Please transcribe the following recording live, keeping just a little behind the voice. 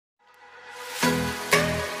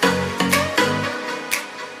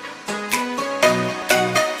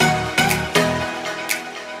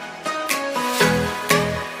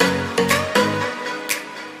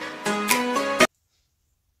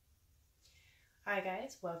Hi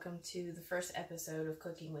guys, welcome to the first episode of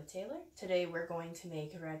Cooking with Taylor. Today we're going to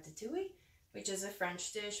make ratatouille, which is a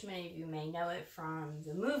French dish. Many of you may know it from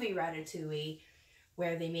the movie Ratatouille,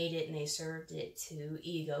 where they made it and they served it to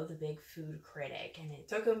Ego, the big food critic, and it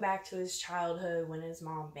took him back to his childhood when his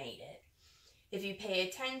mom made it. If you pay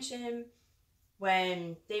attention,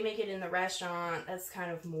 when they make it in the restaurant, that's kind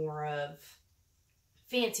of more of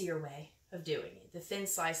fancier way of doing it. The thin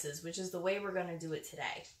slices, which is the way we're going to do it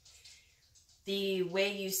today. The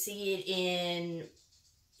way you see it in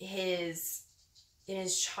his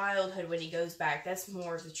childhood when he goes back, that's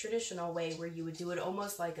more of the traditional way where you would do it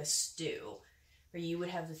almost like a stew, where you would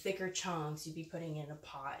have the thicker chunks, you'd be putting it in a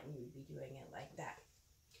pot and you'd be doing it like that.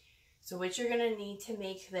 So what you're going to need to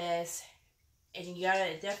make this, and you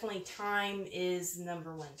gotta, definitely time is the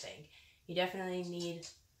number one thing. You definitely need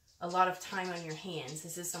a lot of time on your hands.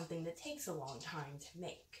 This is something that takes a long time to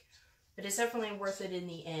make. But it's definitely worth it in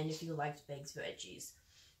the end if you like baked veggies.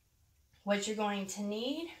 What you're going to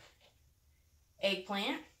need: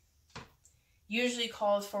 eggplant. Usually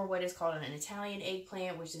calls for what is called an Italian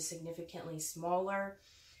eggplant, which is significantly smaller.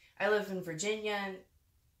 I live in Virginia.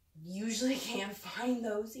 Usually can't find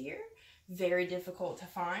those here. Very difficult to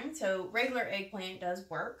find. So regular eggplant does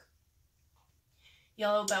work.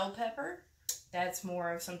 Yellow bell pepper. That's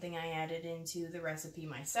more of something I added into the recipe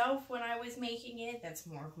myself when I was making it. That's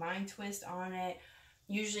more of my twist on it.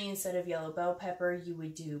 Usually instead of yellow bell pepper, you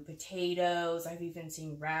would do potatoes. I've even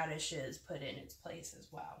seen radishes put in its place as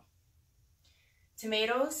well.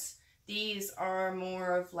 Tomatoes. These are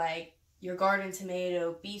more of like your garden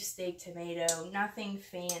tomato, beefsteak tomato, nothing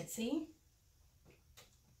fancy.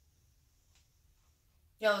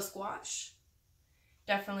 Yellow squash.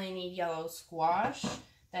 Definitely need yellow squash.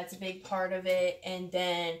 That's a big part of it. And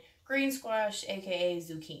then green squash, aka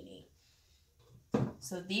zucchini.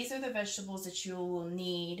 So these are the vegetables that you will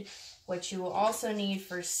need. What you will also need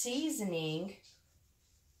for seasoning: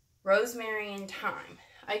 rosemary and thyme.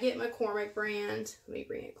 I get McCormick brand. Let me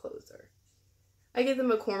bring it closer. I get the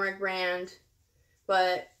McCormick brand,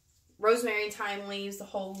 but rosemary and thyme leaves, the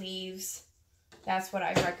whole leaves, that's what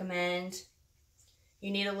I recommend.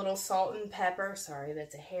 You need a little salt and pepper. Sorry,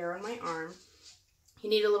 that's a hair on my arm. You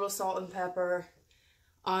need a little salt and pepper.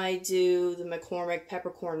 I do the McCormick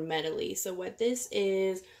peppercorn medley. So what this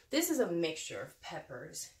is a mixture of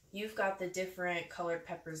peppers. You've got the different colored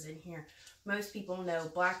peppers in here. Most people know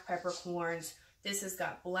black peppercorns. This has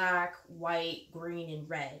got black, white, green, and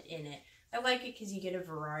red in it. I like it because you get a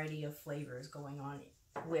variety of flavors going on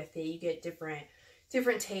with it. You get different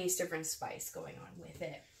taste, different spice going on with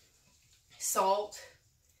it. Salt.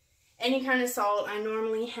 Any kind of salt. I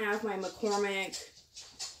normally have my McCormick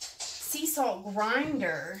sea salt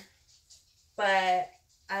grinder, but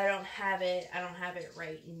I don't have it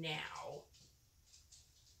right now.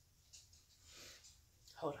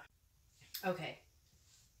 Hold on. Okay.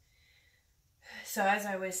 So as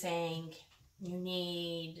I was saying, you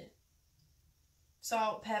need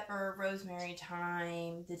salt, pepper, rosemary,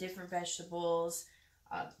 thyme, the different vegetables.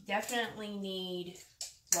 Definitely need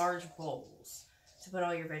large bowls to put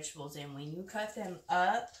all your vegetables in. When you cut them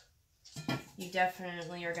up, you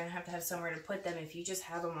definitely are going to have somewhere to put them. If you just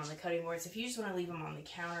have them on the cutting boards, if you just want to leave them on the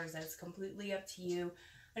counters, that's completely up to you.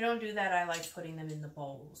 I don't do that. I like putting them in the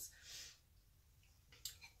bowls.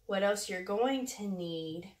 What else you're going to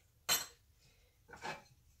need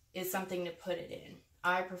is something to put it in.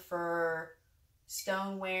 I prefer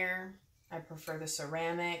stoneware. I prefer the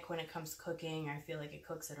ceramic when it comes to cooking. I feel like it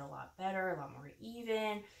cooks it a lot better, a lot more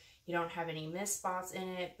even. You don't have any mist spots in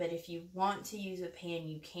it, but if you want to use a pan,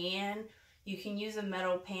 you can. You can use a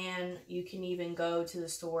metal pan. You can even go to the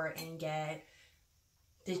store and get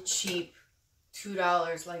the cheap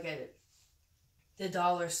 $2, like at the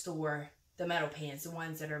dollar store, the metal pans, the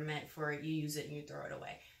ones that are meant for it. You use it and you throw it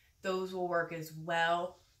away. Those will work as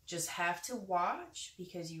well. Just have to watch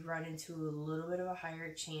because you run into a little bit of a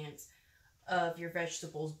higher chance of your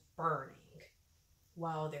vegetables burning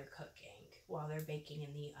while they're cooking, while they're baking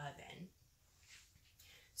in the oven.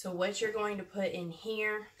 So what you're going to put in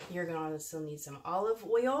here, you're going to still need some olive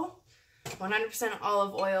oil. 100%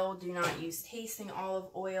 olive oil. Do not use tasting olive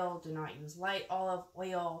oil. Do not use light olive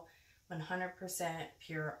oil. 100%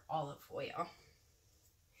 pure olive oil.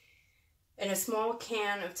 In a small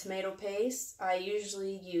can of tomato paste, I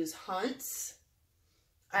usually use Hunt's.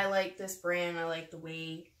 I like this brand. I like the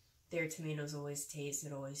way their tomatoes always taste.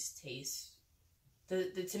 It always tastes,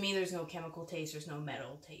 to me, there's no chemical taste. There's no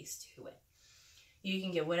metal taste to it. You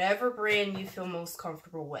can get whatever brand you feel most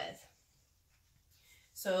comfortable with.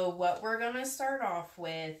 So what we're going to start off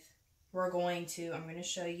with, I'm going to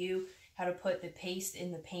show you how to put the paste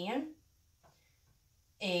in the pan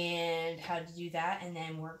and how to do that, and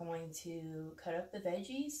then we're going to cut up the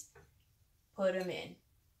veggies, put them in,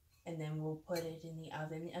 and then we'll put it in the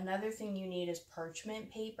oven. Another thing you need is parchment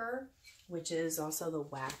paper, which is also the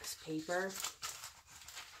wax paper.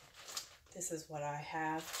 This is what I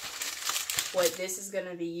have. What this is going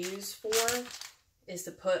to be used for is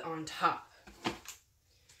to put on top.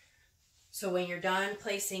 So when you're done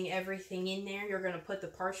placing everything in there, you're going to put the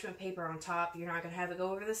parchment paper on top. You're not going to have it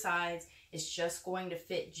go over the sides. It's just going to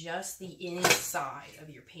fit just the inside of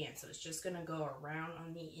your pan. So it's just going to go around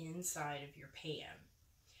on the inside of your pan.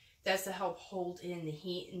 That's to help hold in the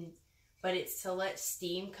heat, but it's to let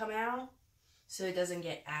steam come out so it doesn't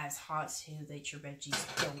get as hot so that your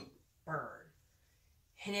veggies don't burn.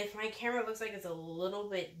 And if my camera looks like it's a little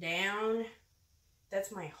bit down,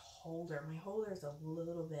 that's my holder. My holder is a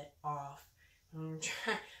little bit off. I'm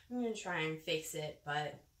gonna try and fix it,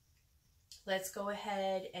 but let's go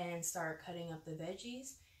ahead and start cutting up the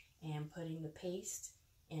veggies and putting the paste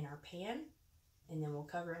in our pan, and then we'll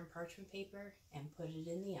cover it in parchment paper and put it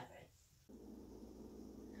in the oven.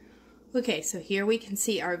 Okay, so here we can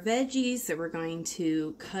see our veggies that we're going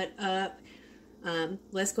to cut up.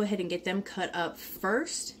 Let's go ahead and get them cut up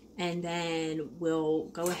first, and then we'll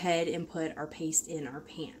go ahead and put our paste in our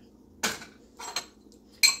pan.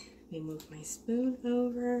 Let me move my spoon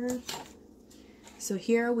over. So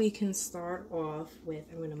here we can start off with,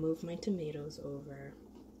 I'm going to move my tomatoes over,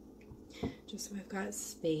 just so I've got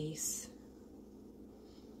space.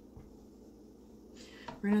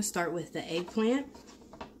 We're going to start with the eggplant.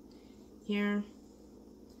 Here,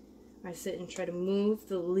 I sit and try to move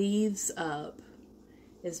the leaves up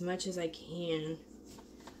as much as I can,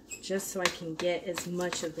 just so I can get as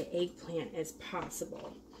much of the eggplant as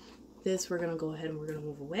possible. This we're going to go ahead and we're going to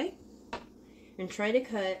move away and try to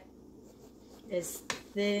cut as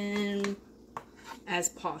thin as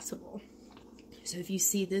possible. So if you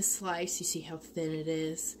see this slice, you see how thin it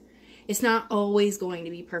is. It's not always going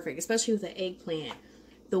to be perfect, especially with the eggplant.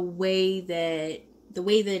 The way that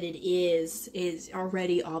it is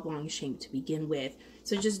already oblong shaped to begin with.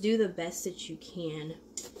 So just do the best that you can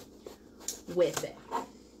with it.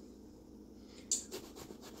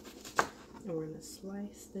 And we're going to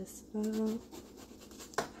slice this up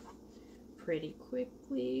pretty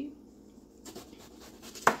quickly.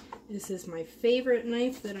 This is my favorite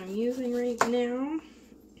knife that I'm using right now.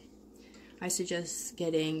 I suggest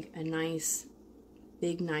getting a nice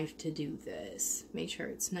big knife to do this. Make sure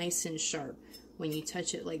it's nice and sharp. When you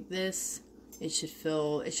touch it like this, it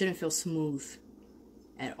shouldn't feel smooth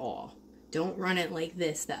at all. Don't run it like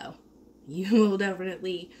this though. You will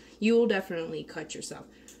definitely cut yourself.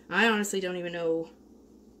 I honestly don't even know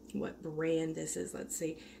what brand this is. Let's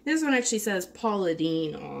see. This one actually says Paula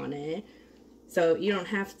Deen on it. So you don't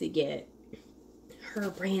have to get her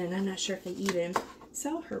brand. And I'm not sure if they even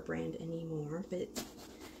sell her brand anymore. But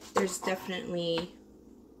there's definitely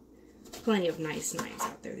plenty of nice knives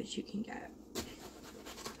out there that you can get.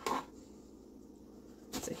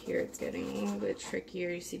 So here it's getting a little bit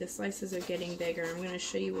trickier. You see the slices are getting bigger. I'm going to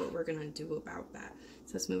show you what we're going to do about that.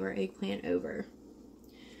 So let's move our eggplant over.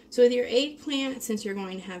 So with your eggplant, since you're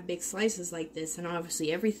going to have big slices like this, and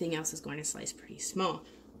obviously everything else is going to slice pretty small,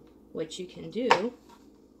 what you can do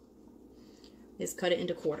is cut it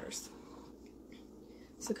into quarters.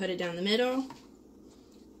 So cut it down the middle,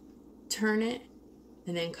 turn it,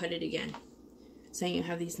 and then cut it again. So you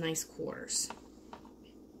have these nice quarters.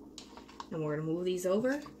 And we're going to move these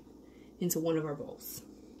over into one of our bowls.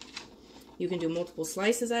 You can do multiple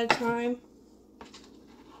slices at a time.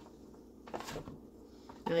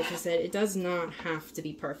 And like I said, it does not have to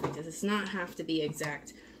be perfect. It does not have to be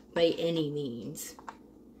exact by any means.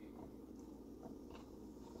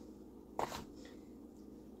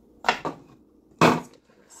 Let's get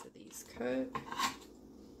the rest of these cut.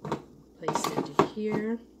 Place it into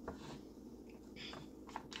here.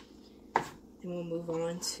 And we'll move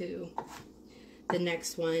on to the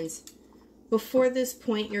next ones. Before this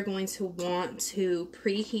point, you're going to want to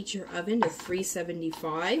preheat your oven to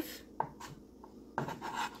 375.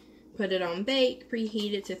 Put it on bake,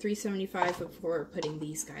 preheat it to 375 before putting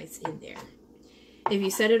these guys in there. If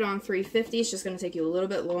you set it on 350, it's just going to take you a little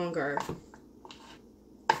bit longer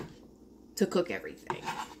to cook everything.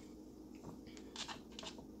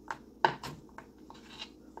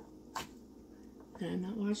 And I'm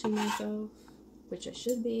not watching myself, which I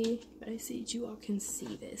should be, but I see that you all can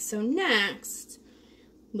see this. So next,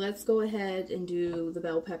 let's go ahead and do the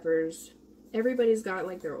bell peppers. Everybody's got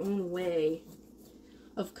like their own way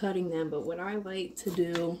of cutting them, but what I like to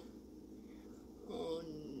do, oh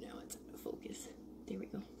no, it's out of focus. There we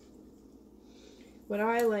go. What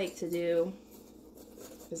I like to do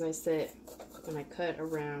is I sit and I cut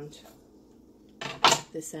around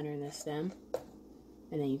the center and the stem,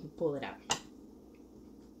 and then you can pull it out.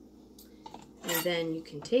 And then you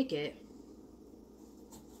can take it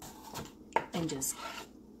and just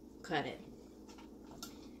cut it.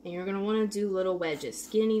 And you're going to want to do little wedges,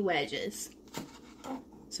 skinny wedges.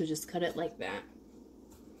 So just cut it like that.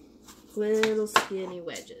 Little skinny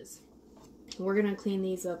wedges. We're going to clean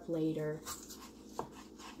these up later.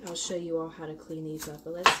 I'll show you all how to clean these up,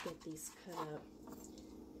 but let's get these cut up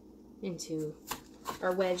into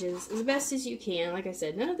our wedges as best as you can. Like I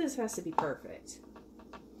said, none of this has to be perfect.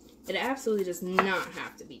 It absolutely does not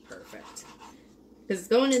have to be perfect. Because it's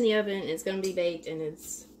going in the oven, it's going to be baked, and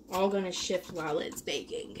it's all going to shift while it's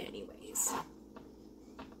baking anyways.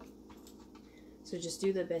 So just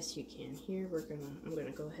do the best you can. Here I'm going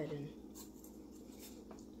to go ahead and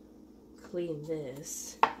clean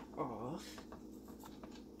this off.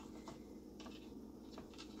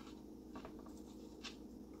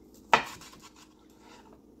 There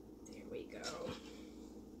we go.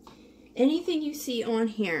 Anything you see on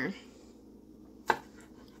here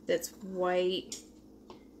that's white,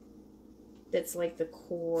 that's like the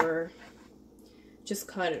core, just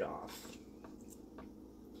cut it off.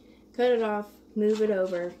 Cut it off, move it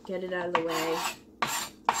over, get it out of the way.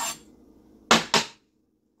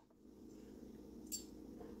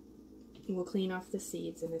 We'll clean off the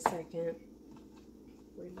seeds in a second.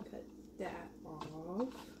 We're going to cut that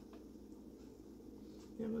off.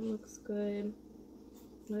 That one looks good.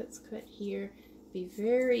 Let's cut here. Be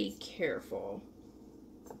very careful.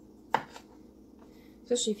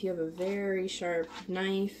 Especially if you have a very sharp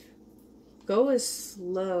knife. Go as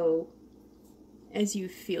slow as you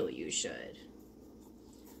feel you should.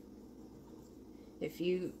 If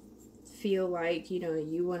you feel like,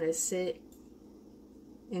 you want to sit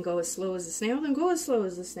and go as slow as a snail, then go as slow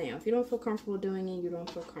as a snail. If you don't feel comfortable doing it, you don't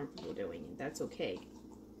feel comfortable doing it. That's okay.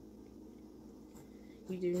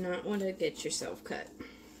 You do not want to get yourself cut.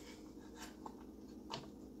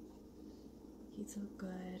 He's so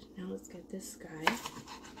good. Now let's get this guy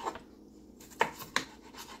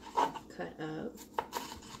cut up.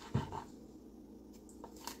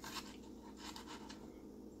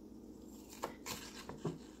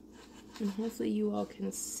 And hopefully you all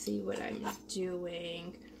can see what I'm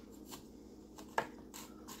doing.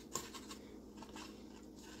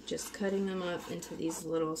 Just cutting them up into these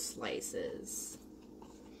little slices.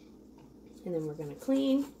 And then we're going to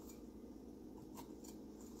clean.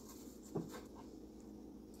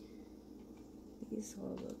 These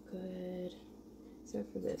all look good,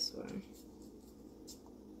 except for this one.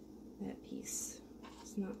 That piece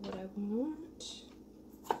is not what I want.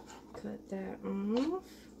 Cut that off.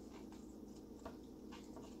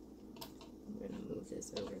 I'm going to move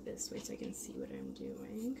this over this way so I can see what I'm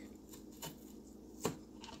doing.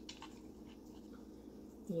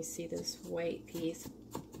 You see this white piece.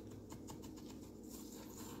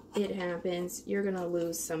 It happens. You're going to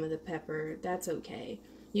lose some of the pepper. That's okay.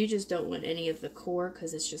 You just don't want any of the core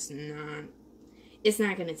because it's just not, it's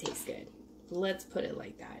not going to taste good. Let's put it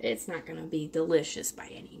like that. It's not going to be delicious by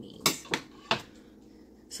any means.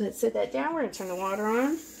 So let's set that down. We're going to turn the water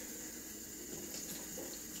on.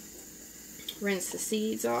 Rinse the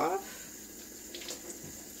seeds off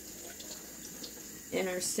in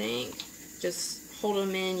our sink. Just hold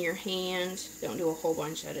them in your hand. Don't do a whole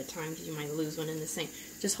bunch at a time because you might lose one in the sink.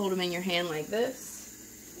 Just hold them in your hand like this.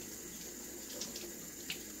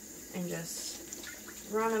 And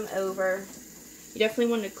just run them over. You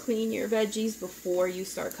definitely want to clean your veggies before you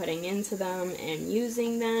start cutting into them and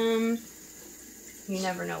using them. You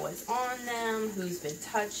never know what's on them, who's been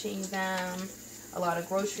touching them. A lot of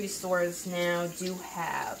grocery stores now do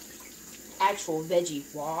have actual veggie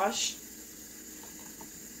wash.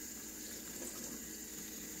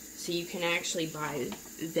 So you can actually buy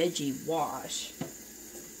veggie wash.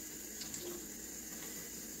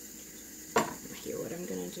 Here, what I'm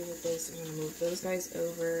going to do with this, I'm going to move those guys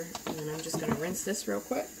over, and then I'm just going to rinse this real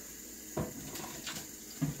quick.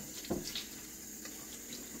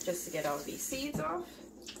 Just to get all these seeds off.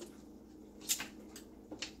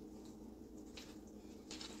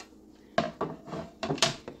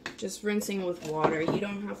 Just rinsing with water. You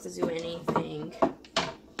don't have to do anything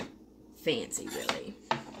fancy, really.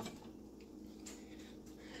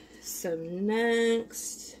 So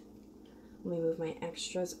next, let me move my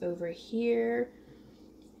extras over here.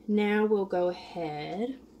 Now we'll go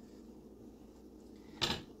ahead.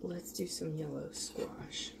 Let's do some yellow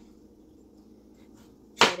squash.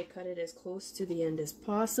 Try to cut it as close to the end as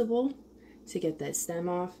possible to get that stem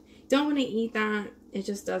off. Don't want to eat that. It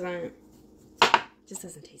just doesn't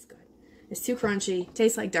taste good. It's too crunchy.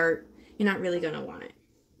 Tastes like dirt. You're not really going to want it.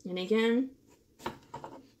 And again,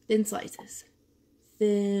 thin slices.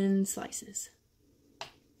 thin slices.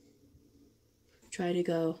 Try to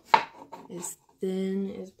go as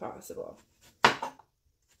thin as possible.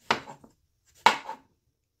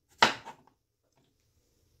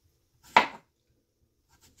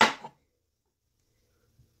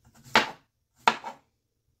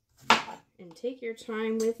 And take your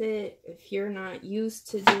time with it. If you're not used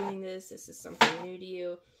to doing this, this is something new to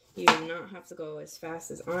you. You do not have to go as fast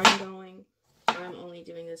as I'm going. I'm only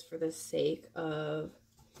doing this for the sake of,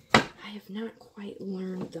 I have not quite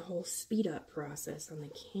learned the whole speed up process on the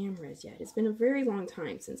cameras yet. It's been a very long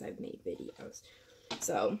time since I've made videos.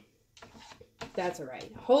 So, that's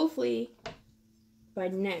alright. Hopefully, by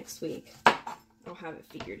next week, I'll have it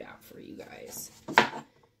figured out for you guys.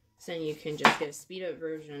 So then you can just get a speed up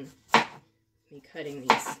version of me cutting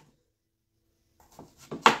these.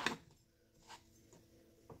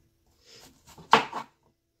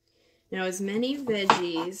 Now, as many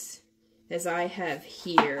veggies as I have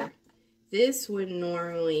here, this would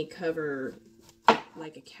normally cover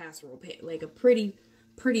like a casserole pan, like a pretty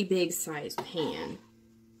big sized pan.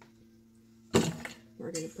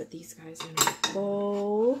 We're going to put these guys in a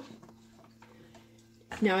bowl.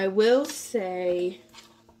 Now, I will say,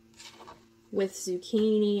 with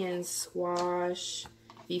zucchini and squash,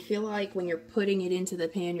 if you feel like when you're putting it into the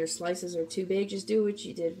pan, your slices are too big, just do what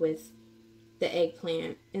you did with the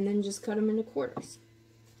eggplant, and then just cut them into quarters.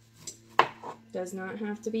 Does not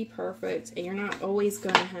have to be perfect, and you're not always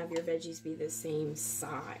going to have your veggies be the same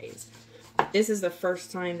size. This is the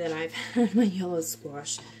first time that I've had my yellow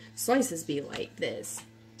squash slices be like this.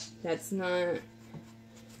 That's not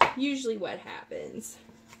usually what happens.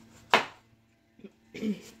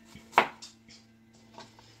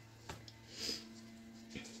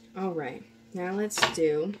 Alright, now let's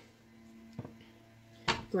do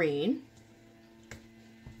green.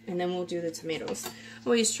 And then we'll do the tomatoes. I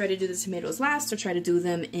always try to do the tomatoes last, or try to do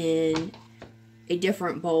them in a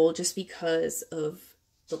different bowl just because of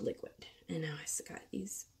the liquid. And now I got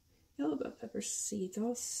these yellow bell pepper seeds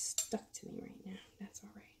all stuck to me right now. That's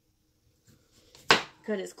alright.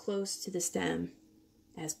 Cut as close to the stem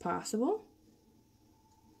as possible.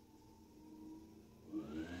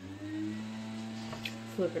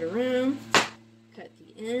 Flip it around. Cut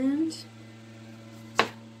the end.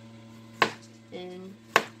 And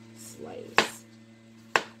slice.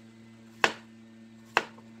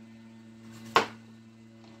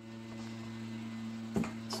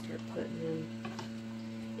 Start putting them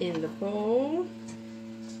in the bowl.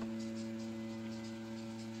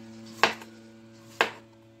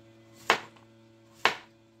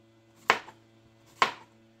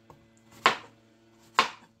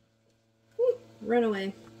 Run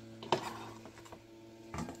away.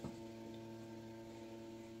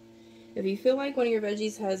 If you feel like one of your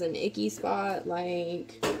veggies has an icky spot,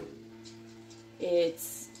 like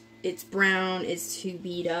it's brown, it's too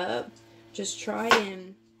beat up, just try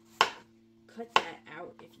and cut that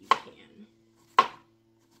out if you can.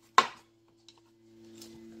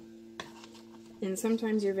 And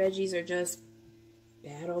sometimes your veggies are just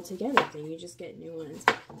bad altogether, then you just get new ones.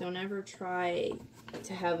 Don't ever try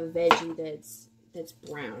to have a veggie that's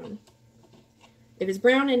brown. If it's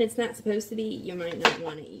brown and it's not supposed to be, you might not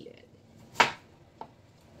want to eat it.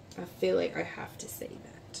 I feel like I have to say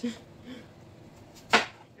that.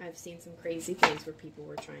 I've seen some crazy things where people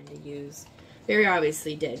were trying to use very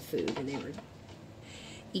obviously dead food and they were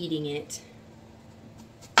eating it.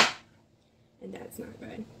 And that's not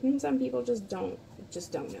good. And some people just don't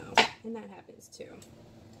know. And that happens too.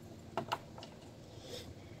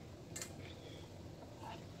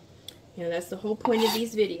 You know, that's the whole point of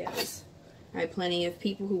these videos. I had plenty of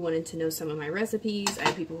people who wanted to know some of my recipes. I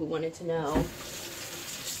had people who wanted to know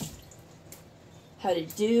how to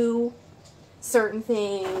do certain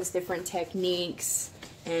things, different techniques,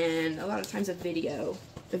 and a lot of times the video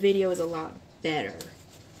is a lot better.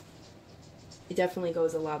 It definitely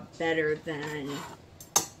goes a lot better than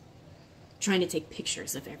trying to take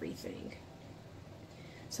pictures of everything.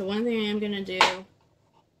 So one thing I am going to do,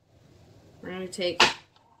 we're going to take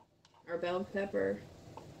our bell pepper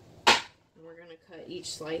and we're going to cut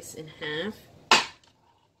each slice in half.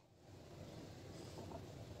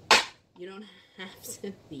 You don't have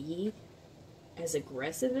to be as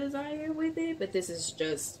aggressive as I am with it, but this is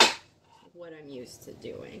just what I'm used to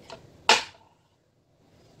doing.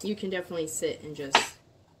 You can definitely sit and just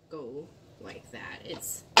go like that.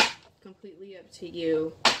 It's completely up to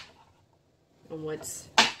you on what's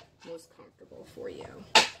most comfortable for you.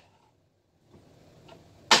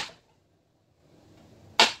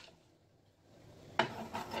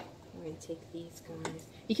 I'm going to take these guys.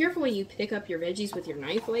 Be careful when you pick up your veggies with your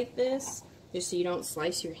knife like this, just so you don't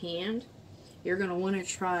slice your hand. you're going to want to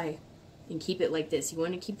try and keep it like this. You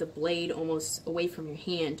want to keep the blade almost away from your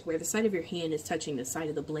hand, where the side of your hand is touching the side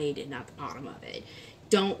of the blade and not the bottom of it.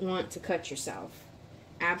 Don't want to cut yourself.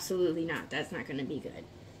 Absolutely not. That's not going to be good.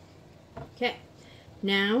 Okay,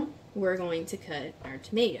 now we're going to cut our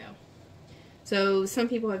tomato. So some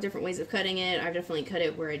people have different ways of cutting it. I've definitely cut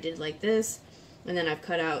it where I did like this, and then I've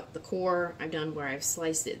cut out the core. I've done where I've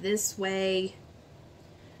sliced it this way.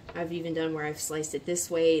 I've even done where I've sliced it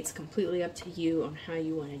this way. It's completely up to you on how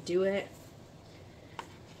you want to do it.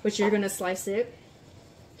 But you're going to slice it.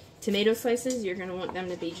 Tomato slices, you're going to want them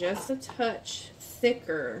to be just a touch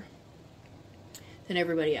thicker than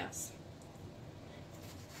everybody else.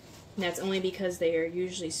 And that's only because they are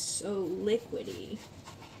usually so liquidy.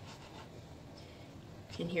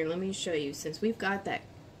 And here, let me show you. Since we've got that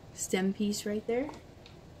stem piece right there,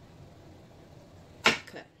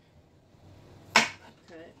 cut, cut,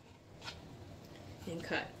 and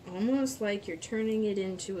cut. Almost like you're turning it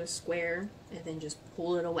into a square and then just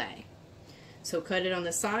pull it away. So cut it on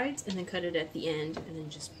the sides and then cut it at the end and then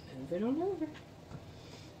just move it on over.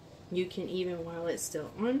 You can even, while it's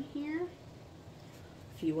still on here,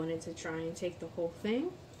 if you wanted to try and take the whole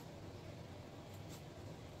thing,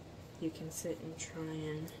 you can sit and try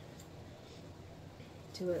and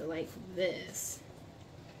do it like this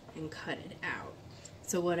and cut it out.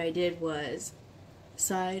 So what I did was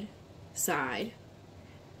side, side,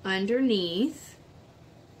 underneath,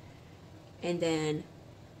 and then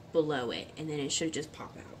below it, and then it should just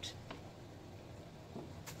pop out.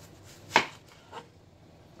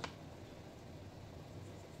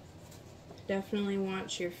 Definitely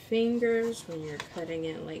watch your fingers when you're cutting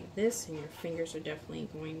it like this, and your fingers are definitely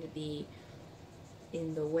going to be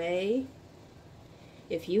in the way.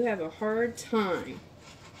 If you have a hard time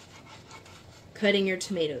cutting your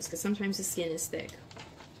tomatoes, because sometimes the skin is thick,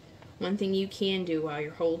 one thing you can do while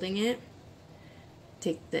you're holding it,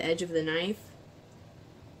 take the edge of the knife,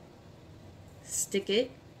 stick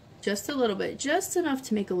it just a little bit, just enough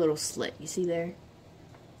to make a little slit. You see there?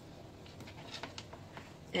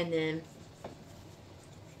 And then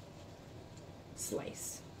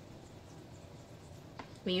slice.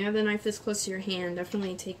 When you have the knife this close to your hand,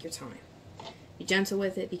 definitely take your time. Be gentle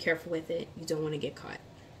with it, be careful with it. You don't want to get caught.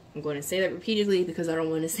 I'm going to say that repeatedly because I don't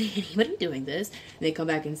want to see anybody doing this and they come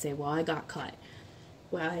back and say, well, I got cut.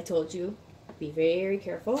 Well, I told you, be very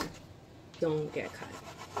careful. Don't get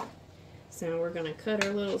cut. So now we're going to cut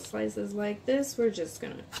our little slices like this. We're just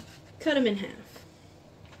going to cut them in half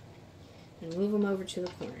and move them over to the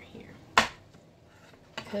corner here.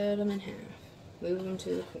 Cut them in half. Move them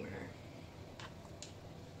to the corner.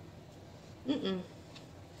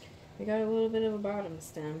 We got a little bit of a bottom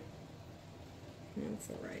stem. That's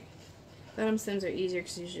alright. Bottom stems are easier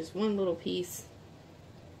because there's just one little piece.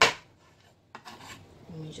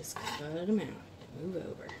 And we just cut them out and move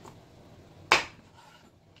over.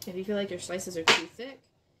 If you feel like your slices are too thick,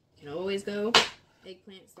 you can always go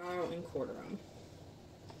eggplant style and quarter them.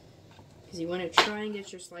 Because you want to try and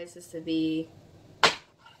get your slices to be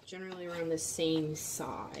generally around the same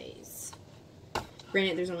size.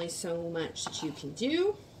 Granted, there's only so much that you can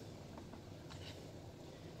do,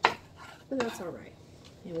 but that's alright.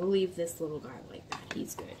 And we'll leave this little guy like that.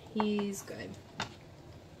 He's good. He's good.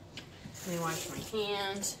 Let me wash my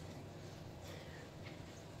hand.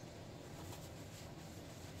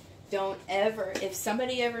 Don't ever, if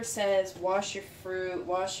somebody ever says wash your fruit,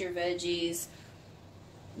 wash your veggies,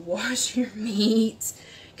 wash your meat,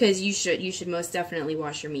 because you should most definitely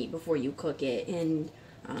wash your meat before you cook it. And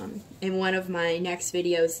in one of my next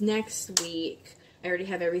videos next week, I already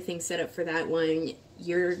have everything set up for that one.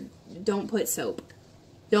 Don't put soap.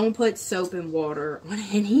 Don't put soap and water on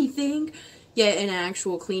anything. Get an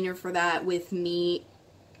actual cleaner for that with meat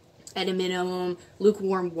at a minimum,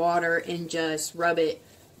 lukewarm water, and just rub it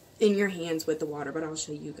in your hands with the water. But I'll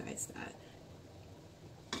show you guys that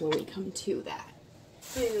when we come to that.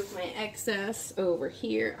 Move my excess over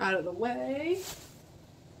here out of the way.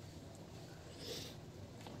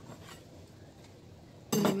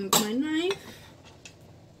 Move my knife.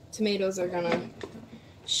 Tomatoes are gonna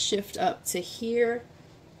shift up to here.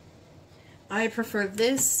 I prefer,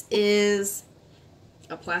 this is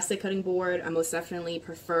a plastic cutting board. I most definitely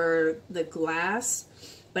prefer the glass,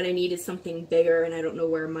 but I needed something bigger and I don't know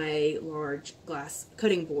where my large glass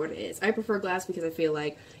cutting board is. I prefer glass because I feel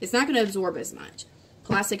like it's not gonna absorb as much.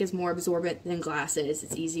 Plastic is more absorbent than glass is.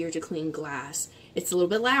 It's easier to clean glass. It's a little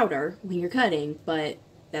bit louder when you're cutting, but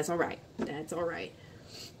that's alright. That's alright.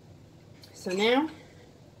 So now,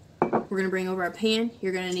 we're going to bring over our pan.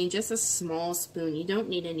 You're going to need just a small spoon. You don't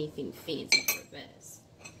need anything fancy for this.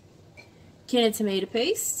 Can of tomato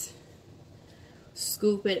paste.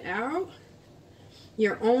 Scoop it out.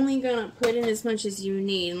 you're only going to put in as much as you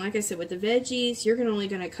need. And like I said, with the veggies, you're only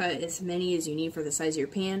going to cut as many as you need for the size of your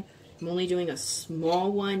pan. I'm only doing a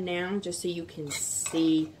small one now just so you can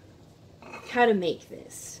see how to make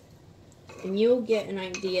this. And you'll get an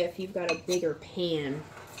idea if you've got a bigger pan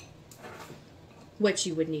what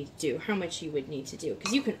you would need to do, how much you would need to do.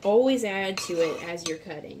 Because you can always add to it as you're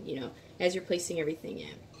cutting, you know, as you're placing everything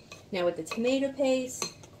in. Now with the tomato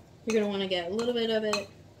paste, you're going to want to get a little bit of it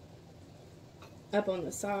up on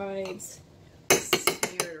the sides,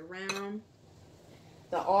 smear it around.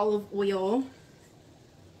 The olive oil.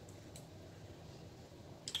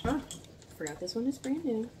 Oh, forgot this one is brand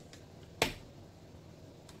new.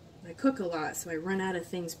 I cook a lot, so I run out of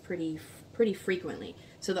things pretty frequently.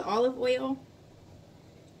 So the olive oil,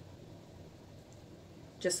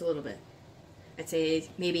 just a little bit. I'd say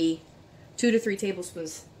maybe 2 to 3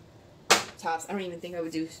 tablespoons tops. I don't even think I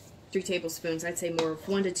would do 3 tablespoons. I'd say more,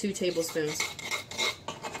 1 to 2 tablespoons.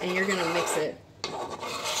 And you're gonna mix it.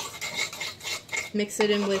 Mix it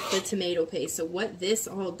in with the tomato paste. So what this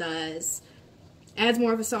all does, adds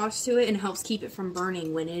more of a sauce to it and helps keep it from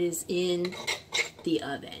burning when it is in the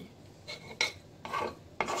oven.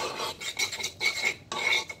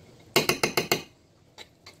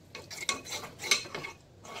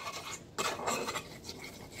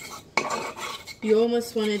 You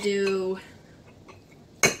almost want to do,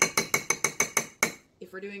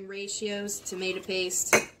 if we're doing ratios, tomato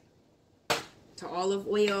paste to olive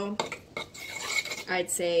oil, I'd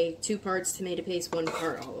say 2 parts tomato paste, 1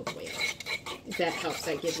 part olive oil. If that helps,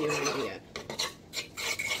 that gives you an idea.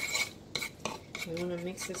 I want to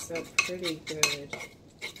mix this up pretty good.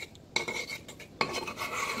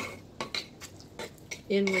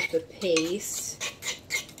 In with the paste.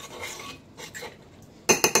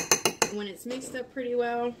 When it's mixed up pretty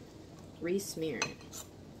well, re-smear it.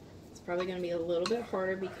 It's probably going to be a little bit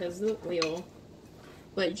harder because of the oil,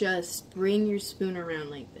 but just bring your spoon around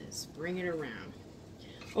like this. Bring it around.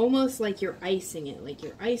 Almost like you're icing it, like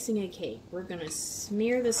you're icing a cake. We're going to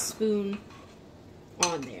smear the spoon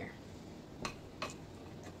on there.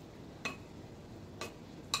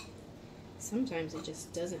 Sometimes it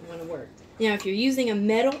just doesn't want to work. Now, if you're using a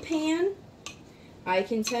metal pan, I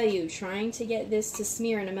can tell you, trying to get this to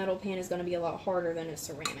smear in a metal pan is going to be a lot harder than a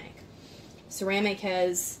ceramic. Ceramic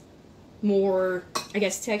has more, I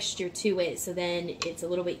guess, texture to it, so then it's a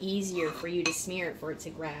little bit easier for you to smear it, for it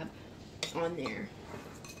to grab on there.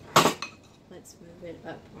 Let's move it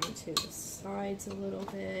up onto the sides a little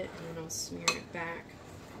bit, and then I'll smear it back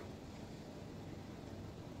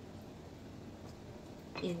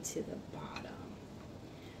into the bottom.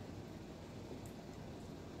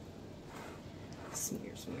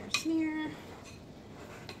 Smear, smear, smear.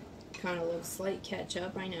 Kind of looks like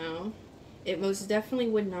ketchup, I know. It most definitely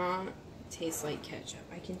would not taste like ketchup.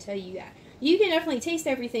 I can tell you that. You can definitely taste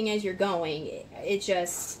everything as you're going.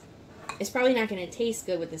 It's probably not going to taste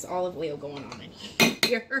good with this olive oil going on in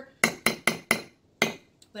here.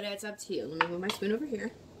 But it's up to you. Let me move my spoon over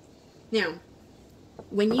here. Now,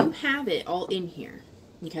 when you have it all in here,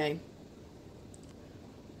 okay?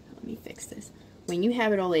 Let me fix this. When you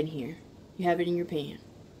have it all in here, you have it in your pan.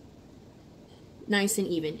 Nice and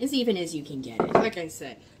even as you can get it. Like I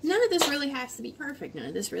said, none of this really has to be perfect. None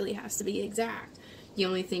of this really has to be exact. The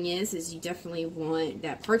only thing is you definitely want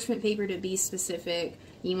that parchment paper to be specific.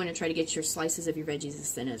 You want to try to get your slices of your veggies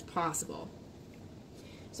as thin as possible.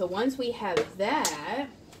 So once we have that,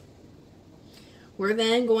 we're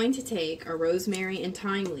then going to take our rosemary and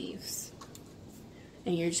thyme leaves.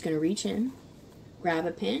 And you're just going to reach in, grab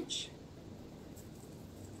a pinch,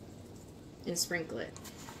 and sprinkle it.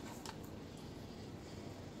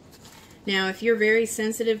 Now, if you're very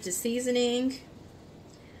sensitive to seasoning,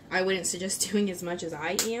 I wouldn't suggest doing as much as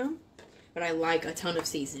I am, but I like a ton of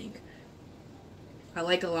seasoning. I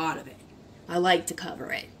like a lot of it. I like to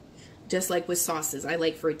cover it. Just like with sauces, I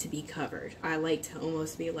like for it to be covered. I like to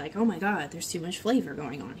almost be like, oh my god, there's too much flavor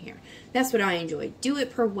going on here. That's what I enjoy. Do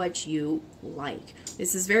it per what you like.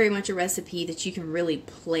 This is very much a recipe that you can really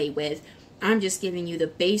play with. I'm just giving you the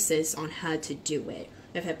basis on how to do it.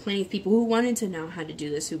 I've had plenty of people who wanted to know how to do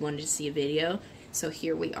this, who wanted to see a video. So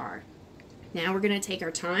here we are. Now we're going to take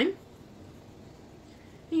our thyme. And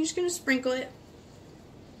you're just going to sprinkle it.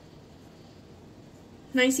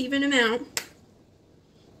 Nice even amount.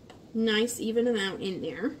 Nice even amount in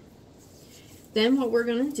there. Then what we're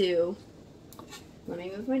going to do, let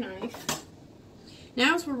me move my knife.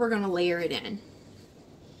 Now is where we're going to layer it in.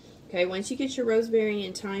 Okay, once you get your rosemary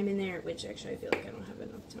and thyme in there, which actually I feel like I don't have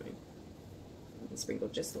enough thyme. Sprinkle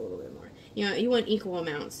just a little bit more. You know, you want equal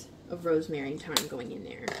amounts of rosemary and thyme going in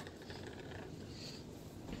there.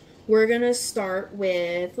 We're going to start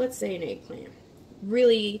with, let's say, an eggplant.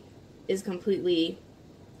 really is completely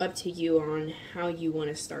up to you on how you want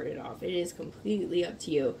to start it off. It is completely up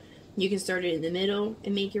to you. You can start it in the middle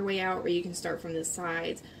and make your way out, or you can start from the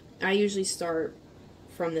sides. I usually start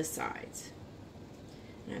from the sides.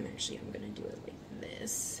 And I'm going to do it like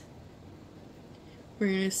this. We're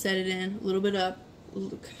going to set it in a little bit up.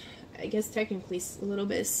 I guess technically a little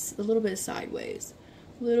bit sideways.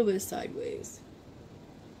 A little bit sideways.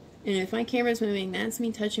 And if my camera's moving, that's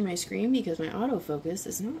me touching my screen because my autofocus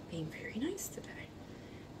is not being very nice today.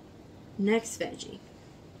 Next veggie.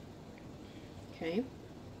 Okay.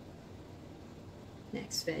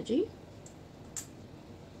 Next veggie.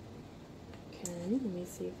 Okay, let me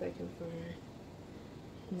see if I can find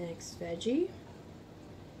next veggie.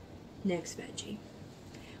 Next veggie.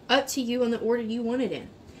 Up to you on the order you want it in.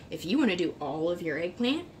 If you want to do all of your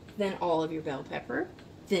eggplant, then all of your bell pepper,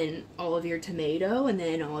 then all of your tomato, and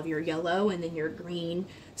then all of your yellow, and then your green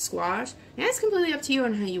squash. That's completely up to you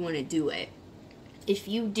on how you want to do it. If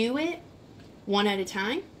you do it one at a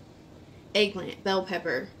time, eggplant, bell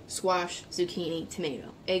pepper, squash, zucchini,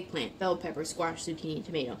 tomato. Eggplant, bell pepper, squash, zucchini,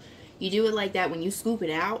 tomato. You do it like that. When you scoop it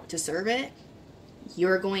out to serve it,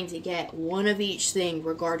 you're going to get one of each thing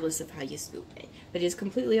regardless of how you scoop it. But it's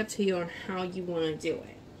completely up to you on how you want to do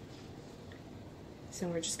it. So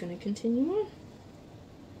we're just going to continue on.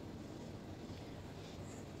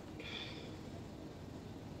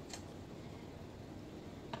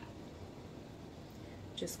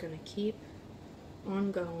 Just going to keep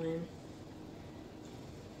on going.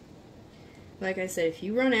 Like I said, if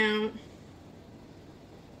you run out,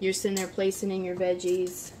 you're sitting there placing in your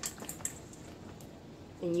veggies,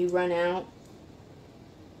 and you run out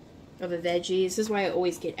of a veggie. This is why I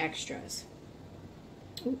always get extras.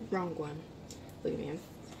 Ooh, wrong one. Look at me. I'm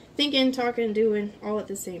thinking, talking, doing all at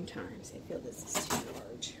the same time. So I feel this is too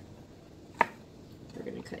large. We're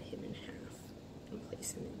going to cut him in half and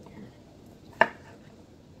place him in there.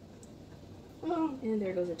 Oh, and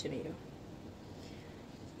there goes a tomato.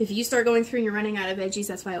 If you start going through and you're running out of veggies,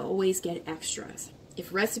 that's why I always get extras.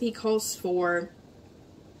 If recipe calls for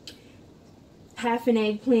half an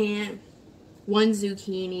eggplant, 1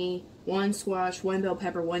 zucchini, 1 squash, 1 bell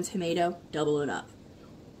pepper, 1 tomato, double it up.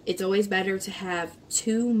 It's always better to have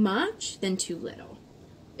too much than too little.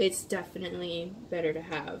 It's definitely better to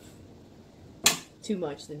have too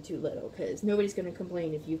much than too little, because nobody's going to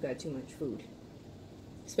complain if you've got too much food.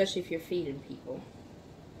 Especially if you're feeding people.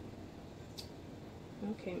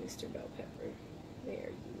 Okay, Mr. Bell Pepper. There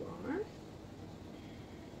you are.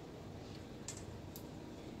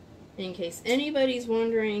 In case anybody's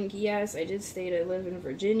wondering, yes, I did state I live in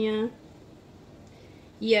Virginia.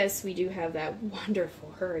 Yes, we do have that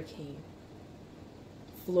wonderful hurricane.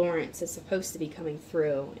 Florence is supposed to be coming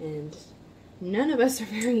through, and none of us are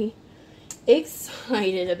very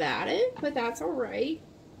excited about it, but that's alright.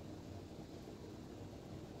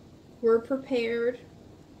 We're prepared.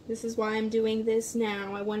 This is why I'm doing this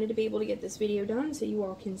now. I wanted to be able to get this video done so you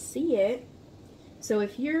all can see it. So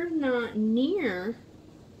if you're not near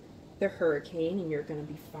the hurricane and you're going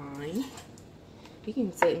to be fine, you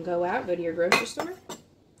can sit and go out, go to your grocery store,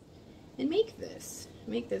 and make this.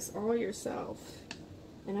 Make this all yourself.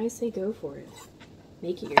 And I say go for it.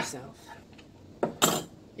 Make it yourself.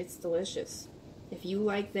 It's delicious. If you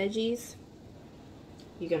like veggies,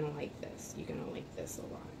 you're going to like this. You're going to like this a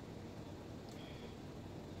lot.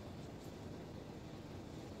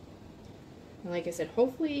 And like I said,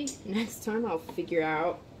 hopefully next time I'll figure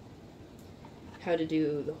out how to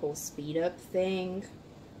do the whole speed up thing.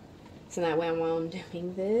 So that way while I'm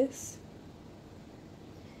doing this,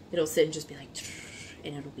 it'll sit and just be like,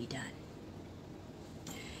 and it'll be done.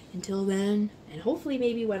 Until then, and hopefully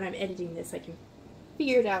maybe when I'm editing this, I can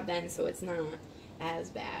figure it out then so it's not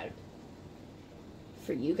as bad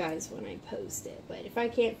for you guys when I post it. But if I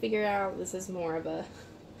can't figure out, this is more of a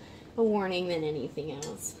warning than anything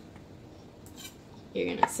else. You're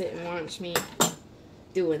going to sit and watch me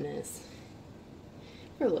doing this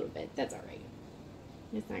for a little bit. That's alright.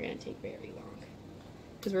 It's not going to take very long.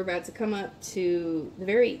 Because we're about to come up to the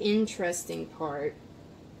very interesting part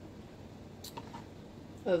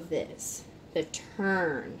of this. The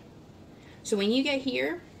turn. So when you get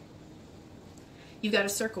here, you've got a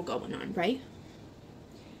circle going on, right?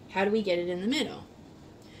 How do we get it in the middle?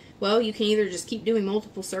 Well, you can either just keep doing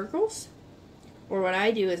multiple circles, or what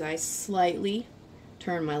I do is I slightly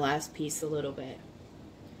turn my last piece a little bit.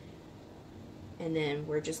 And then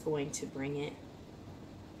we're just going to bring it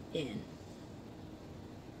in.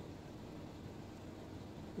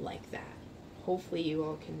 Like that. Hopefully you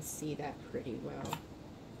all can see that pretty well.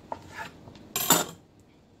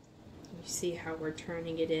 You see how we're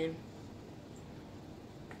turning it in?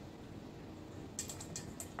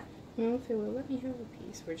 Well, if it will let me have a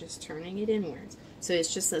piece, we're just turning it inwards. So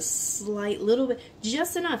it's just a slight little bit,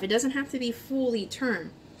 just enough. It doesn't have to be fully turned.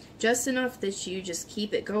 Just enough that you just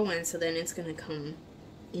keep it going, so then it's going to come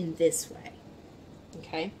in this way.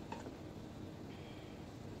 Okay?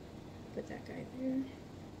 Put that guy there.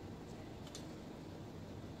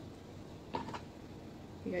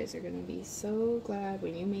 You guys are going to be so glad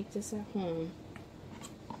when you make this at home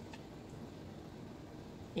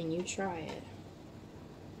and you try it,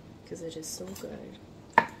 because it is so good.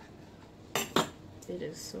 It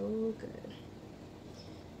is so good.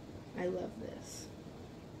 I love this.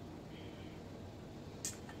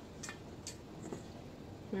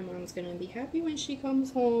 My mom's going to be happy when she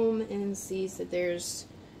comes home and sees that there's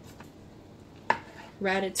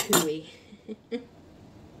ratatouille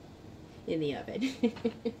in the oven.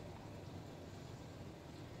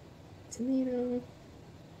 Tomato,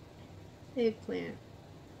 eggplant,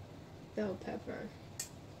 bell pepper,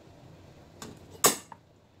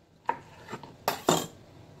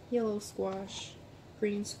 yellow squash,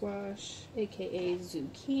 green squash, aka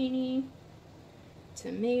zucchini,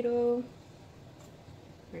 tomato.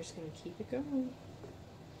 We're just going to keep it going.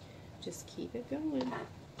 Just keep it going.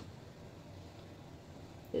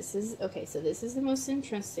 This is, okay, so this is the most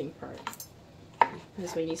interesting part.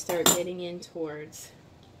 Is when you start getting in towards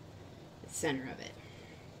the center of it.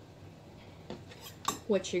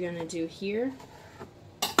 What you're going to do here,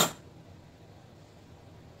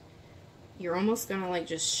 you're almost going to like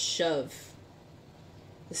just shove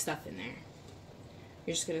the stuff in there.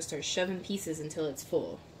 You're just going to start shoving pieces until it's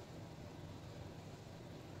full.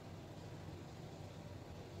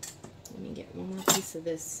 Let me get one more piece of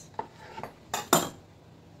this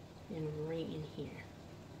and right in here.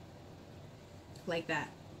 Like that.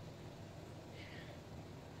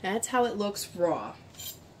 That's how it looks raw.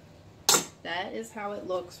 That is how it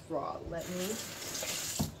looks raw. Let me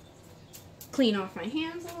clean off my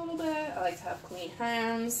hands a little bit. I like to have clean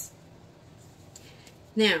hands.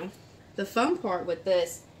 Now, the fun part with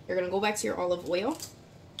this, you're going to go back to your olive oil.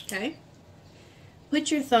 Okay?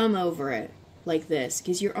 Put your thumb over it like this,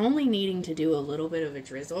 because you're only needing to do a little bit of a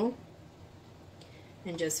drizzle.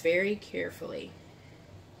 And just very carefully,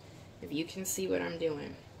 if you can see what I'm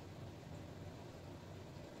doing.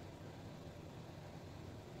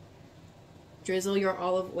 Drizzle your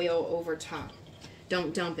olive oil over top.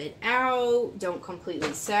 Don't dump it out. Don't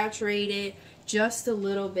completely saturate it. Just a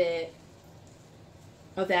little bit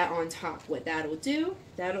of that on top. What that'll do,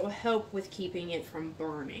 that'll help with keeping it from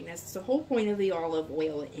burning. That's the whole point of the olive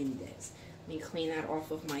oil in this. Let me clean that off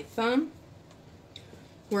of my thumb.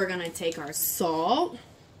 We're going to take our salt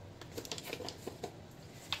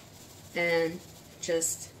and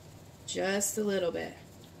just a little bit.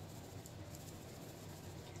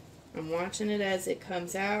 I'm watching it as it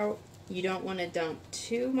comes out. You don't want to dump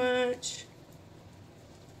too much.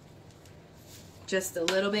 Just a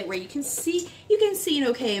little bit where you can see an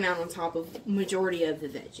okay amount on top of majority of the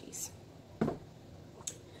veggies.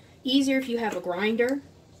 Easier if you have a grinder.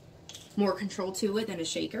 More control to it than a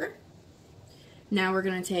shaker. Now we're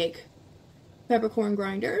going to take peppercorn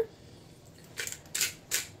grinder,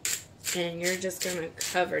 and you're just going to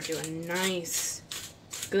cover, do a nice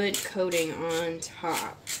good coating on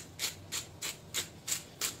top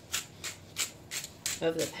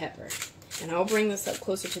of the pepper. And I'll bring this up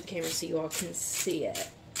closer to the camera so you all can see it.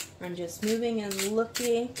 I'm just moving and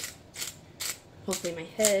looking. Hopefully my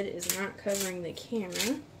head is not covering the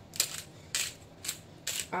camera.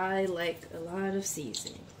 I like a lot of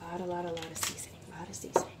seasoning. A lot of seasoning. A lot of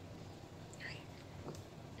seasoning. All right.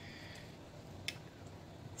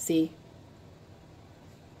 See?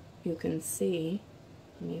 You can see.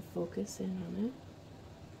 Let me focus in on it.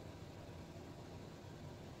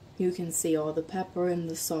 You can see all the pepper and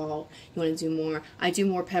the salt. You want to do more. I do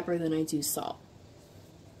more pepper than I do salt.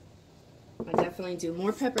 I definitely do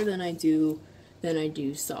more pepper than I do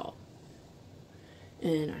salt.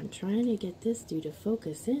 And I'm trying to get this dude to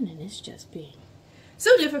focus in, and it's just being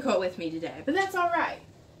so difficult with me today. But that's alright.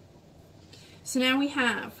 So now we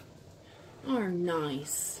have our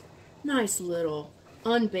nice little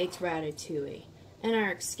unbaked ratatouille and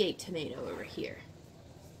our escaped tomato over here.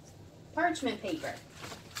 Parchment paper.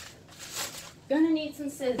 Gonna need some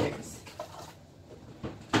scissors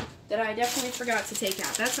that I definitely forgot to take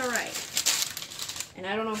out. That's alright. And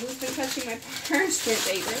I don't know who's been touching my parchment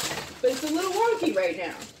paper, but it's a little wonky right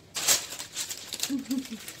now.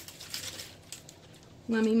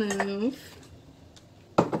 Let me move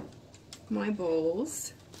my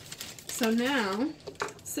bowls. So now,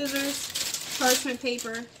 scissors, parchment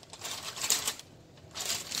paper,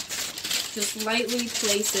 just lightly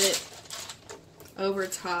place it over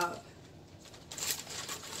top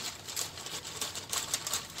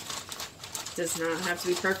Does not have to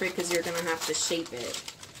be perfect because you're going to have to shape it.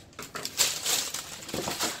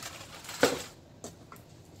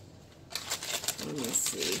 Let me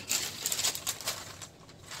see.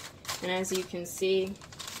 And as you can see,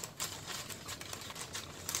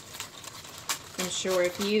 I'm sure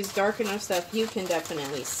if you use dark enough stuff, you can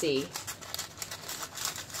definitely see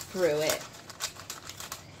through it.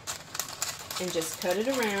 And just cut it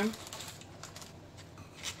around.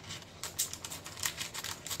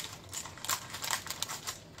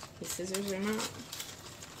 The scissors are not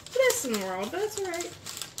the best in the world, but that's alright.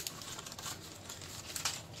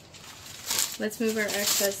 Let's move our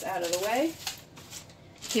excess out of the way.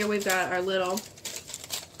 Here we've got our little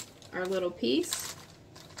piece.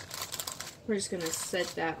 We're just going to set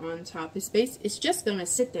that on top. It's just going to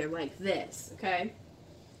sit there like this, okay?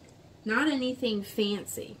 Not anything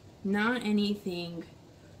fancy. Not anything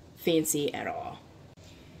fancy at all.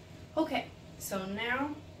 Okay, so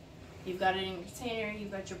now you've got it in your container,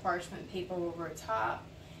 you've got your parchment paper over top.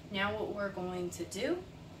 Now what we're going to do,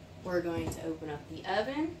 we're going to open up the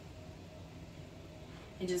oven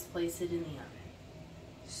and just place it in the oven.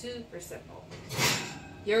 Super simple.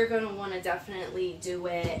 You're going to want to definitely do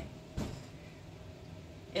it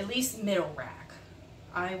at least middle rack.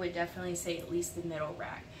 I would definitely say at least the middle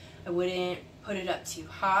rack. I wouldn't put it up too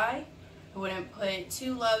high. I wouldn't put it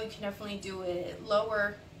too low. You can definitely do it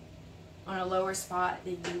lower, on a lower spot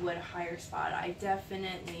than you would a higher spot. I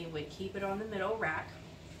definitely would keep it on the middle rack.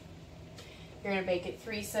 You're going to bake at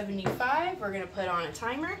 375. We're going to put on a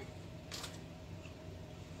timer.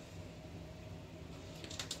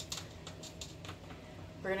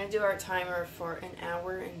 We're going to do our timer for 1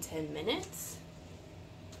 hour and 10 minutes.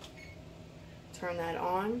 Turn that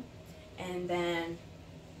on, and then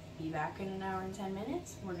be back in 1 hour and 10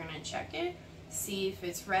 minutes. We're going to check it, see if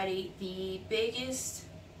it's ready. The biggest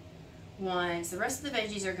ones, the rest of the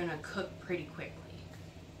veggies are going to cook pretty quickly.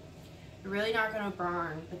 They're really not going to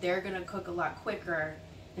burn, but they're going to cook a lot quicker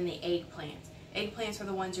than the eggplants. Eggplants are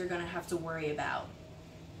the ones you're going to have to worry about.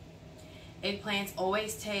 Eggplants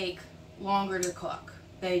always take longer to cook.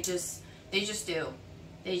 They just do.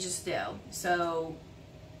 They just do. So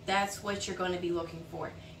that's what you're going to be looking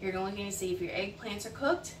for. You're looking to see if your eggplants are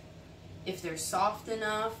cooked, if they're soft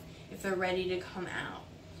enough, if they're ready to come out.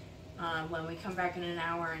 When we come back in 1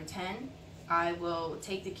 hour and 10, I will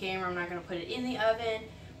take the camera. I'm not going to put it in the oven,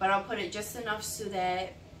 but I'll put it just enough so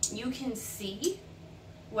that you can see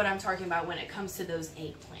what I'm talking about when it comes to those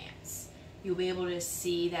eggplants. You'll be able to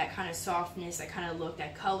see that kind of softness, that kind of look,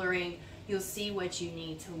 that coloring. You'll see what you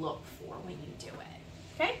need to look for when you do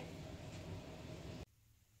it. Okay?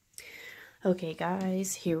 Okay,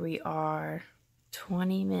 guys, here we are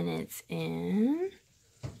 20 minutes in.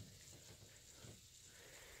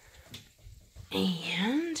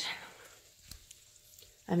 And,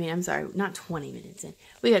 I'm sorry, not 20 minutes in.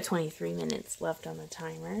 We got 23 minutes left on the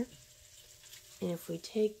timer. And if we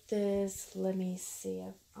take this, let me see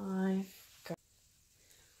if I've got...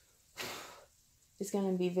 It's going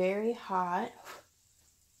to be very hot.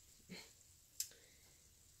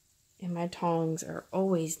 And my tongs are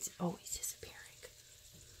always disappearing.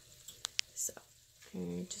 So,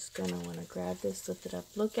 you're just going to want to grab this, lift it up,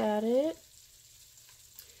 look at it.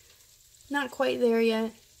 Not quite there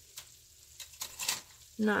yet.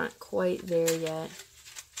 Not quite there yet.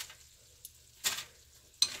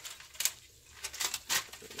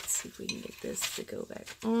 Let's see if we can get this to go back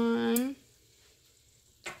on.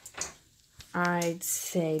 I'd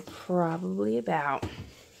say probably about,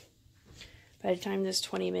 by the time this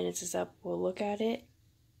 20 minutes is up, we'll look at it,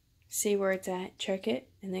 see where it's at, check it,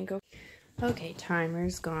 and then go. Okay,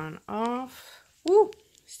 timer's gone off. Woo!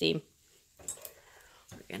 Steam.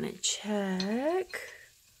 We're gonna check.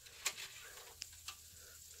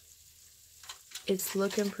 It's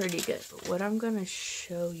looking pretty good, but what I'm gonna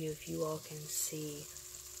show you, if you all can see,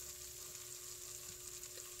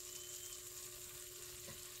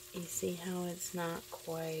 you see how it's not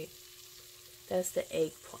quite, that's the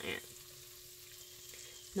eggplant.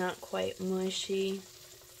 Not quite mushy.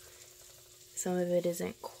 Some of it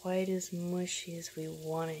isn't quite as mushy as we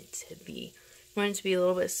want it to be. We want it to be a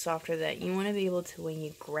little bit softer, that you want to be able to, when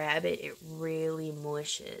you grab it, it really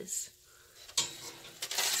mushes.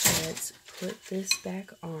 So let's put this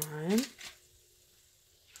back on.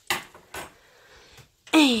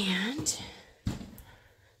 And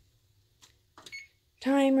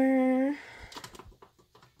timer.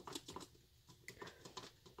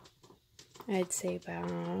 I'd say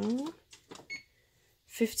about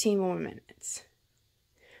 15 more minutes.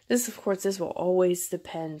 This, of course, this will always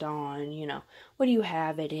depend on, you know, what do you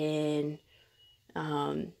have it in,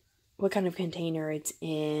 what kind of container it's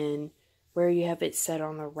in, where you have it set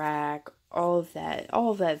on the rack, all of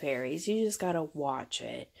that varies. You just gotta watch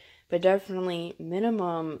it. But definitely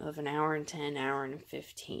minimum of an hour and 10, hour and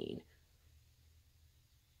 15.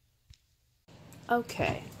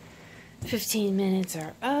 Okay, 15 minutes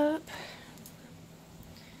are up.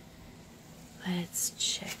 Let's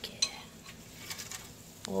check it.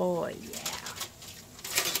 Oh yeah,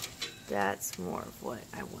 that's more of what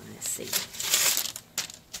I want to see.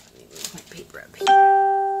 Let me move my paper up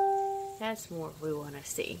here. That's more what we want to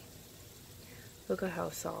see. Look at how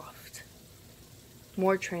soft.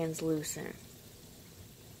 More translucent.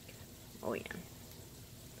 Oh yeah.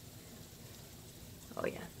 Oh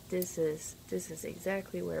yeah. This is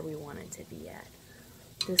exactly where we want it to be at.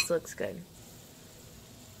 This looks good.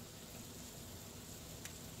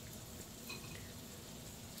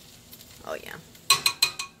 Oh yeah.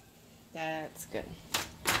 That's good.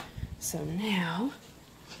 So now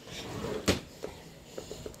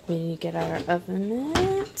we need to get out our oven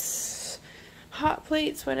mitts, hot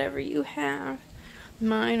plates, whatever you have.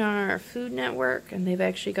 Mine are Food Network, and they've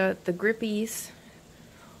actually got the grippies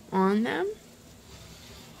on them.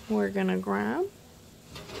 We're gonna grab,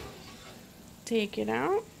 take it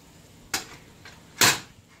out,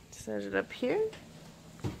 set it up here,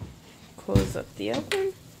 close up the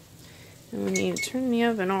oven, and we need to turn the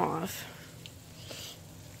oven off.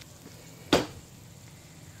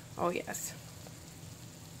 Oh yes.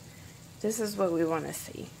 This is what we want to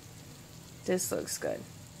see. This looks good.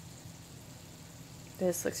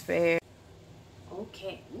 This looks fair.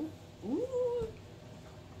 Okay. Ooh. Ooh.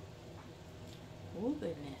 Oh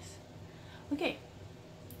goodness. Okay.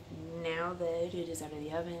 Now that it is out of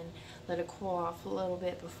the oven, let it cool off a little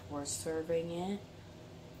bit before serving it.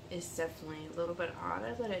 It's definitely a little bit hot.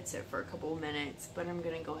 I let it sit for a couple of minutes, but I'm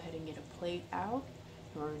going to go ahead and get a plate out.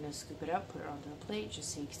 And we're going to scoop it up, put it onto the plate,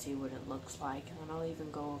 just so you can see what it looks like. And then I'll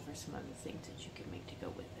even go over some other things that you can make to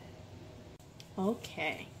go with it.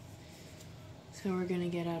 Okay. So we're going to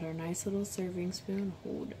get out our nice little serving spoon.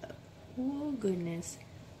 Hold up. Oh goodness.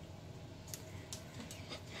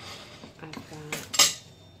 I've got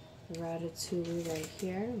the ratatouille right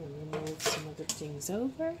here. I'm going to move some other things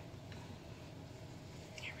over.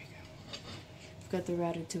 Got the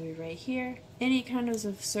ratatouille right here. Any kind of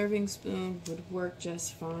serving spoon would work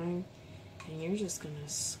just fine. And you're just gonna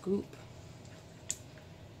scoop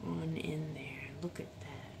on in there. Look at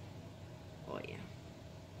that. Oh yeah,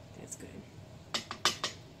 that's good.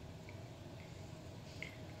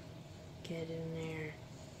 Get in there.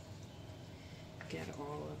 Get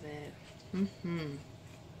all of it.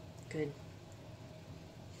 Good.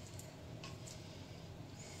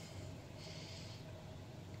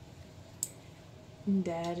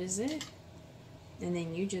 That is it. And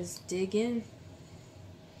then you just dig in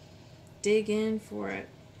for it.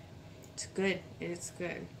 It's good. It's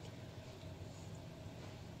good.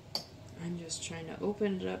 I'm just trying to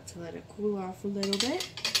open it up to let it cool off a little bit.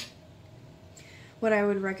 What I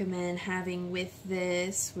would recommend having with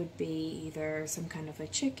this would be either some kind of a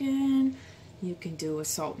chicken. You can do a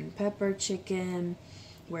salt and pepper chicken,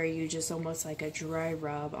 where you just almost like a dry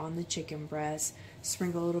rub on the chicken breast,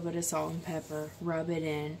 sprinkle a little bit of salt and pepper, rub it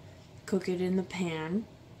in, cook it in the pan,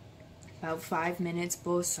 about 5 minutes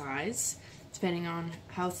both sides, depending on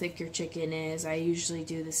how thick your chicken is. I usually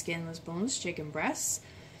do the skinless, boneless chicken breasts.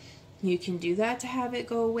 You can do that to have it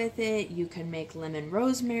go with it. You can make lemon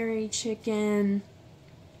rosemary chicken.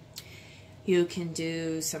 You can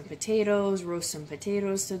do some potatoes, roast some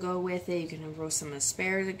potatoes to go with it. You can roast some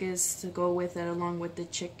asparagus to go with it along with the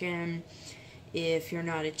chicken. If you're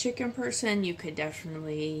not a chicken person, you could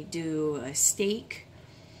definitely do a steak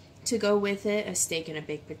to go with it. A steak and a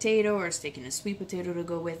baked potato, or a steak and a sweet potato to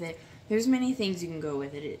go with it. There's many things you can go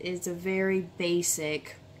with it. It's a very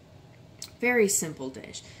basic, very simple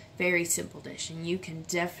dish. Very simple dish. And you can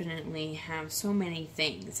definitely have so many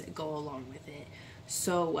things that go along with it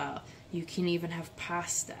so well. You can even have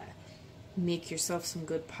pasta. Make yourself some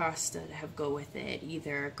good pasta to have go with it.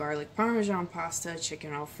 Either garlic parmesan pasta,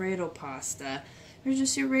 chicken alfredo pasta, or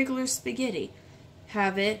just your regular spaghetti.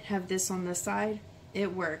 Have this on the side.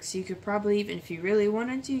 It works. You could probably even, if you really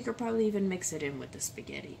wanted to, you could probably even mix it in with the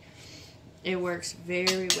spaghetti. It works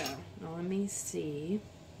very well. Now let me see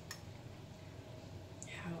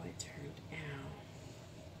how it turned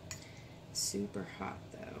out. Super hot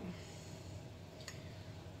though.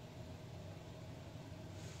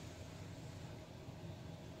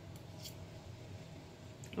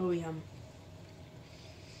 Oh, yum.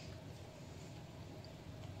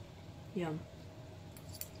 Yum.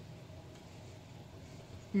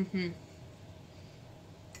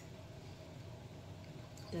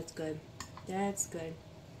 That's good. That's good.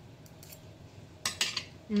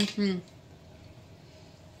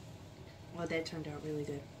 Oh, that turned out really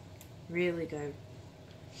good. Really good.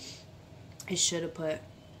 I should have put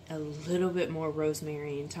a little bit more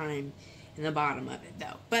rosemary and thyme in the bottom of it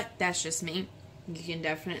though. But that's just me. You can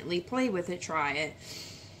definitely play with it, try it.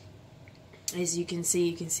 As you can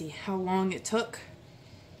see how long it took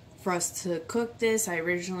for us to cook this. I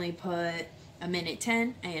originally put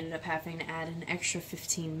 1:10. I ended up having to add an extra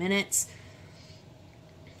 15 minutes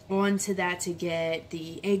onto that to get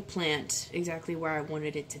the eggplant exactly where I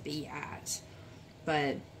wanted it to be at.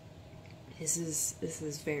 But this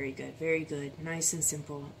is very good, very good, nice and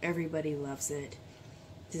simple. Everybody loves it.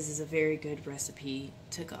 This is a very good recipe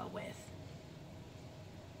to go with.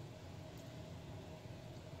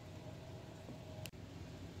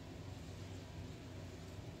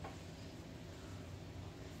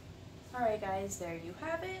 Alright guys, there you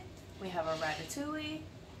have it. We have our ratatouille,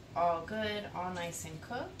 all good, all nice and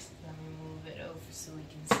cooked. Let me move it over so we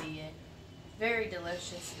can see it. Very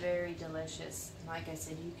delicious, very delicious. Like I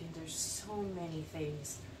said, there's so many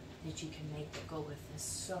things that you can make that go with this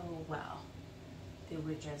so well. It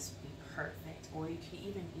would just be perfect. Or you could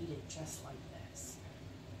even eat it just like this.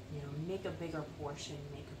 You know, make a bigger portion,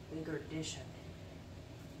 make a bigger dish of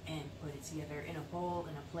it, and put it together in a bowl,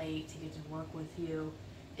 in a plate to get to work with you.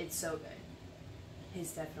 It's so good.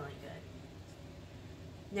 It's definitely good.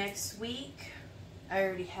 Next week, I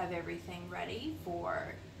already have everything ready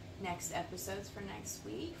for next episodes for next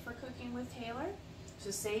week for Cooking with Taylor.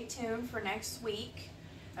 So stay tuned for next week.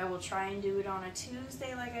 I will try and do it on a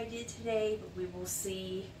Tuesday like I did today, but we will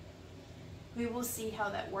see. We will see how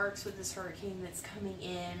that works with this hurricane that's coming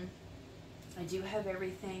in. I do have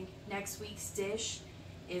everything. Next week's dish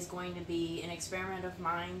is going to be an experiment of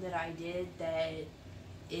mine that I did that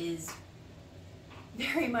is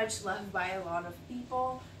very much loved by a lot of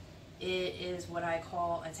people. It is what I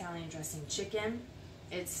call Italian dressing chicken.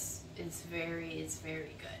 It's very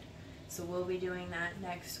good. So we'll be doing that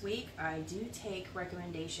next week. I do take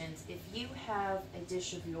recommendations. If you have a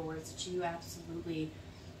dish of yours that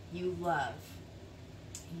you love,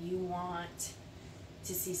 you want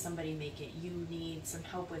to see somebody make it, you need some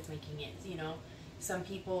help with making it. You know, some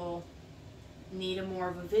people need more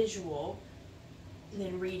of a visual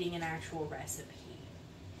than reading an actual recipe.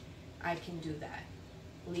 I can do that.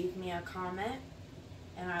 Leave me a comment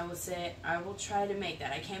and I will try to make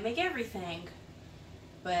that. I can't make everything,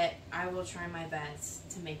 but I will try my best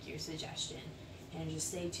to make your suggestion. And just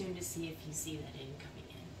stay tuned to see if you see that coming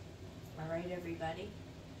in. Alright everybody,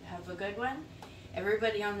 have a good one.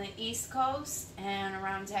 Everybody on the East Coast and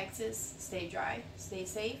around Texas, stay dry, stay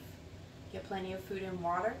safe, get plenty of food and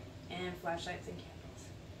water, and flashlights and candles.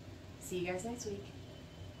 See you guys next week.